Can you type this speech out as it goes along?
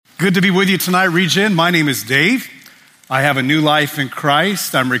Good to be with you tonight, Regen. My name is Dave. I have a new life in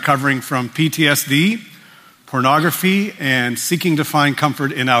Christ. I'm recovering from PTSD, pornography, and seeking to find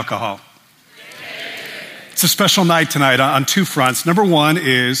comfort in alcohol. It's a special night tonight on two fronts. Number one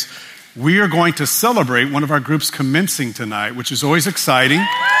is we are going to celebrate one of our groups commencing tonight, which is always exciting.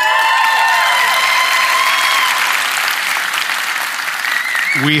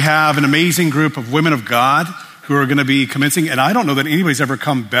 We have an amazing group of women of God who are going to be commencing, and I don't know that anybody's ever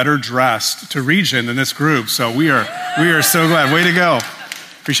come better dressed to Regen than this group, so we are so glad. Way to go.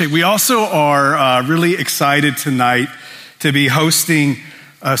 Appreciate it. We also are really excited tonight to be hosting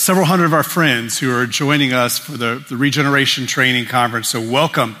several hundred of our friends who are joining us for the Regeneration Training Conference, so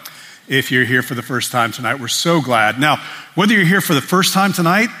welcome if you're here for the first time tonight. We're so glad. Now, whether you're here for the first time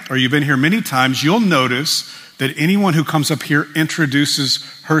tonight or you've been here many times, you'll notice that anyone who comes up here introduces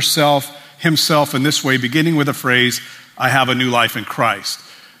himself in this way, beginning with a phrase, I have a new life in Christ.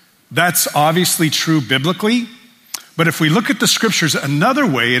 That's obviously true biblically, but if we look at the scriptures, another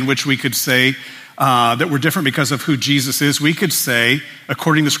way in which we could say that we're different because of who Jesus is, we could say,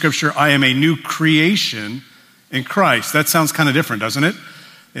 according to scripture, I am a new creation in Christ. That sounds kind of different, doesn't it?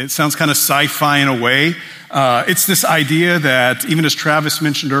 It sounds kind of sci-fi in a way. It's this idea that, even as Travis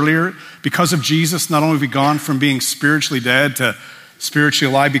mentioned earlier, because of Jesus, not only have we gone from being spiritually dead to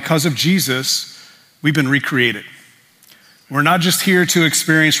spiritually alive, because of Jesus, we've been recreated. We're not just here to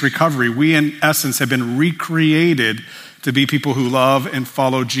experience recovery. We, in essence, have been recreated to be people who love and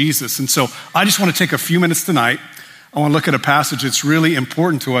follow Jesus. And so I just want to take a few minutes tonight. I want to look at a passage that's really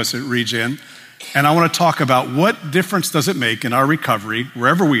important to us at Regen, and I want to talk about what difference does it make in our recovery,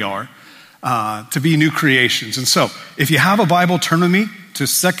 wherever we are, to be new creations. And so if you have a Bible, turn with me to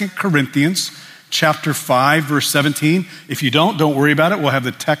 2 Corinthians chapter 5, verse 17. If you don't worry about it. We'll have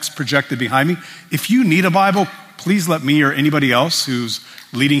the text projected behind me. If you need a Bible, please let me or anybody else who's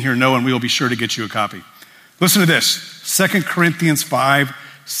leading here know, and we will be sure to get you a copy. Listen to this, 2 Corinthians 5,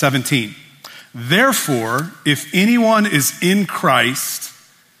 17. Therefore, if anyone is in Christ,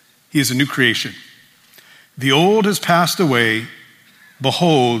 he is a new creation. The old has passed away.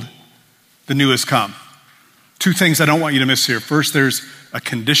 Behold, the new has come. Two things I don't want you to miss here. First, there's a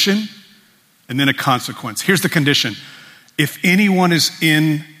condition and then a consequence. Here's the condition. If anyone is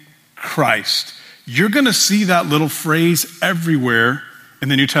in Christ, you're going to see that little phrase everywhere in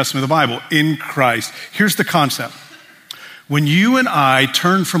the New Testament of the Bible, in Christ. Here's the concept. When you and I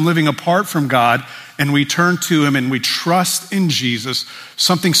turn from living apart from God and we turn to Him and we trust in Jesus,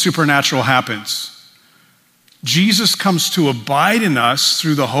 something supernatural happens. Jesus comes to abide in us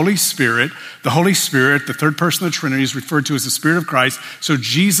through the Holy Spirit. The Holy Spirit, the third person of the Trinity, is referred to as the Spirit of Christ. So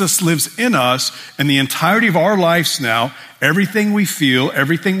Jesus lives in us, and the entirety of our lives now, everything we feel,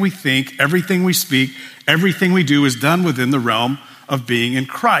 everything we think, everything we speak, everything we do is done within the realm of being in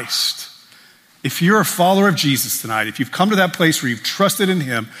Christ. If you're a follower of Jesus tonight, if you've come to that place where you've trusted in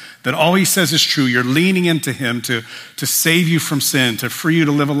Him, that all He says is true, you're leaning into Him to save you from sin, to free you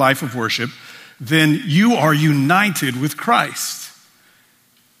to live a life of worship, then you are united with Christ.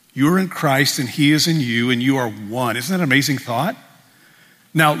 You are in Christ and He is in you and you are one. Isn't that an amazing thought?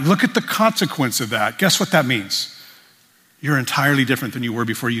 Now look at the consequence of that. Guess what that means? You're entirely different than you were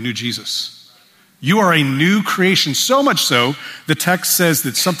before you knew Jesus. You are a new creation, so much so, the text says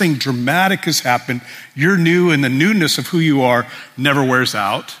that something dramatic has happened. You're new, and the newness of who you are never wears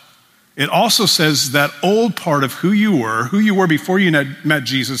out. It also says that old part of who you were before you met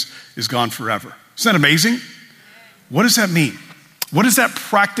Jesus, is gone forever. Isn't that amazing? What does that mean? What does that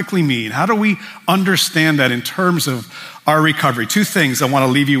practically mean? How do we understand that in terms of our recovery? Two things I want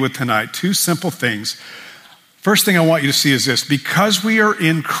to leave you with tonight, two simple things. First thing I want you to see is this: because we are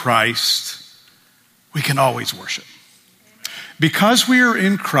in Christ, we can always worship. Because we are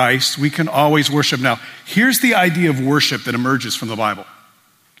in Christ, we can always worship. Now, here's the idea of worship that emerges from the Bible.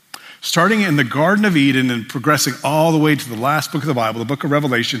 Starting in the Garden of Eden and progressing all the way to the last book of the Bible, the book of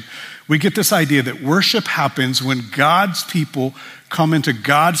Revelation, we get this idea that worship happens when God's people come into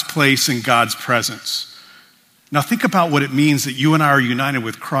God's place in God's presence. Now think about what it means that you and I are united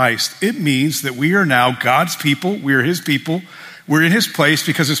with Christ. It means that we are now God's people, we are His people, we're in His place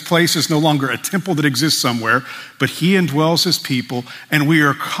because His place is no longer a temple that exists somewhere, but He indwells His people, and we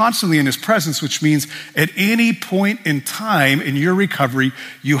are constantly in His presence, which means at any point in time in your recovery,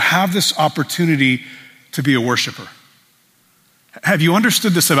 you have this opportunity to be a worshiper. Have you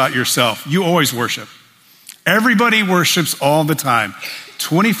understood this about yourself? You always worship. Everybody worships all the time,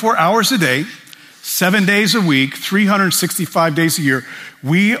 24 hours a day, 7 days a week, 365 days a year.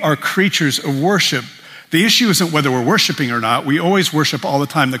 We are creatures of worship. The issue isn't whether we're worshiping or not. We always worship all the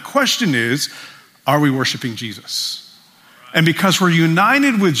time. The question is, are we worshiping Jesus? And because we're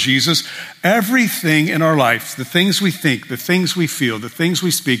united with Jesus, everything in our life, the things we think, the things we feel, the things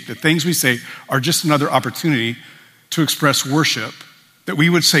we speak, the things we say, are just another opportunity to express worship. That we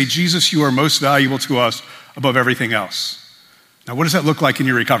would say, Jesus, you are most valuable to us above everything else. Now, what does that look like in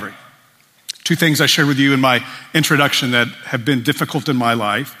your recovery? Two things I shared with you in my introduction that have been difficult in my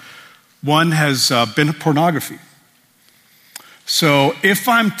life. One has been pornography. So if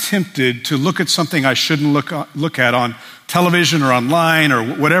I'm tempted to look at something I shouldn't look at on television or online or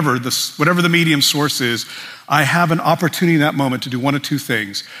whatever the medium source is, I have an opportunity in that moment to do one of two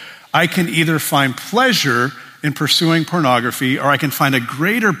things. I can either find pleasure in pursuing pornography, or I can find a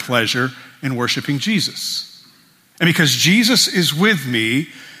greater pleasure in worshiping Jesus. And because Jesus is with me,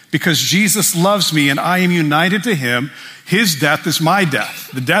 because Jesus loves me and I am united to him, his death is my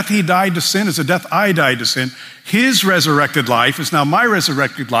death. The death he died to sin is the death I died to sin. His resurrected life is now my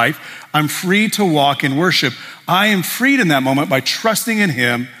resurrected life. I'm free to walk in worship. I am freed in that moment by trusting in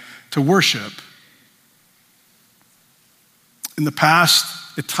him to worship. In the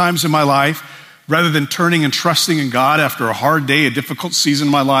past, at times in my life, rather than turning and trusting in God after a hard day, a difficult season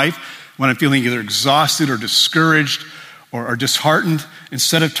in my life, when I'm feeling either exhausted or discouraged or disheartened,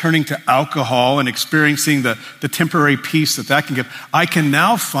 instead of turning to alcohol and experiencing the temporary peace that can give, I can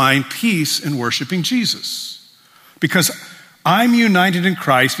now find peace in worshiping Jesus. Because I'm united in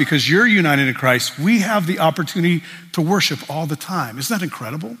Christ, because you're united in Christ, we have the opportunity to worship all the time. Isn't that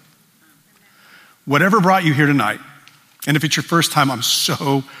incredible? Whatever brought you here tonight, and if it's your first time, I'm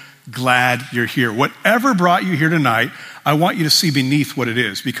so glad you're here. Whatever brought you here tonight, I want you to see beneath what it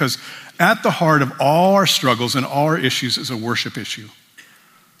is, because at the heart of all our struggles and all our issues is a worship issue.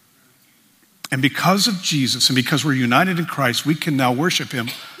 And because of Jesus and because we're united in Christ, we can now worship him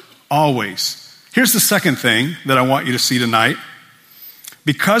always. Here's the second thing that I want you to see tonight.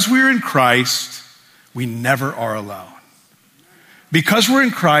 Because we're in Christ, we never are alone. Because we're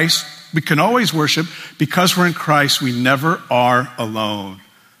in Christ, we can always worship. Because we're in Christ, we never are alone.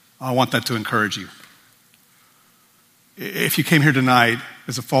 I want that to encourage you. If you came here tonight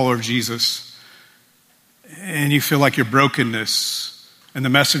as a follower of Jesus and you feel like your brokenness and the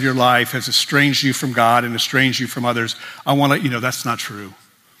mess of your life has estranged you from God and estranged you from others, I want to let you know that's not true.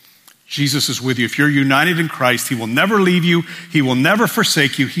 Jesus is with you. If you're united in Christ, he will never leave you. He will never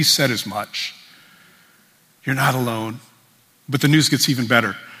forsake you. He said as much. You're not alone. But the news gets even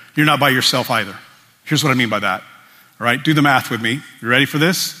better. You're not by yourself either. Here's what I mean by that. All right, do the math with me. You ready for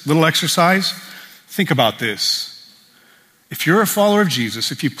this little exercise? Think about this. If you're a follower of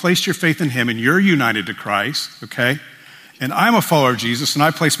Jesus, if you placed your faith in him and you're united to Christ, okay, and I'm a follower of Jesus and I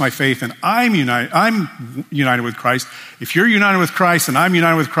place my faith and I'm united with Christ. If you're united with Christ and I'm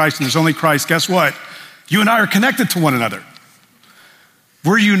united with Christ and there's only Christ, guess what? You and I are connected to one another.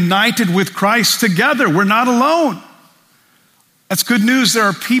 We're united with Christ together. We're not alone. That's good news. There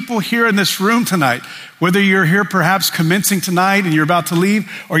are people here in this room tonight, whether you're here perhaps commencing tonight and you're about to leave,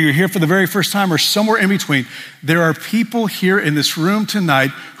 or you're here for the very first time or somewhere in between. There are people here in this room tonight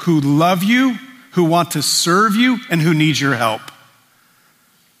who love you, who want to serve you, and who need your help.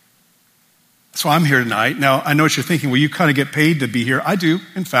 So I'm here tonight. Now, I know what you're thinking. Well, you kind of get paid to be here. I do,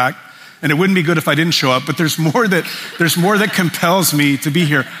 in fact. And it wouldn't be good if I didn't show up, but there's more that compels me to be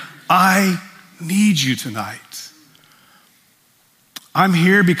here. I need you tonight. I'm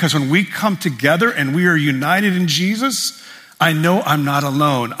here because when we come together and we are united in Jesus, I know I'm not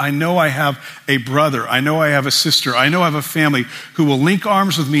alone. I know I have a brother. I know I have a sister. I know I have a family who will link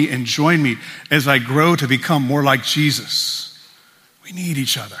arms with me and join me as I grow to become more like Jesus. We need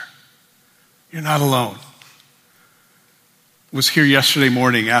each other. You're not alone. I was here yesterday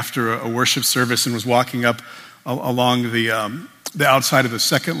morning after a worship service and was walking up along the outside of the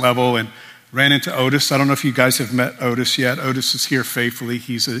second level and ran into Otis. I don't know if you guys have met Otis yet. Otis is here faithfully.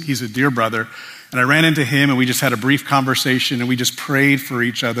 He's a dear brother. And I ran into him and we just had a brief conversation and we just prayed for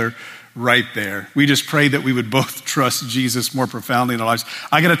each other right there. We just prayed that we would both trust Jesus more profoundly in our lives.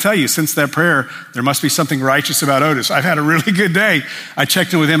 I got to tell you, since that prayer, there must be something righteous about Otis. I've had a really good day. I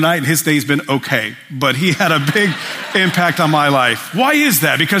checked in with him tonight and his day's been okay. But he had a big impact on my life. Why is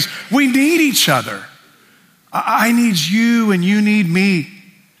that? Because we need each other. I need you and you need me.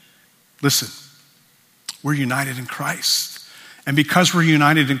 Listen, we're united in Christ. And because we're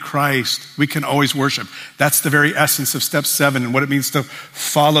united in Christ, we can always worship. That's the very essence of step 7 and what it means to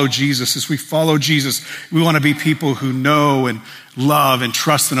follow Jesus. As we follow Jesus, we want to be people who know and love and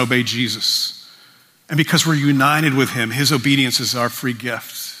trust and obey Jesus. And because we're united with him, his obedience is our free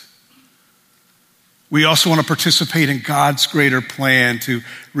gift. We also want to participate in God's greater plan to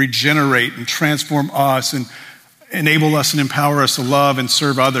regenerate and transform us and enable us and empower us to love and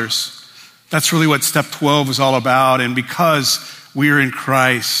serve others. That's really what step 12 is all about. And because we are in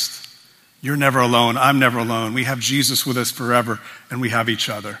Christ, you're never alone. I'm never alone. We have Jesus with us forever, and we have each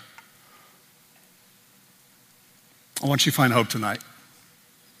other. I want you to find hope tonight.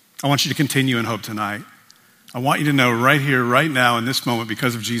 I want you to continue in hope tonight. I want you to know right here, right now, in this moment,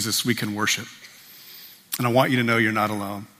 because of Jesus, we can worship. And I want you to know you're not alone.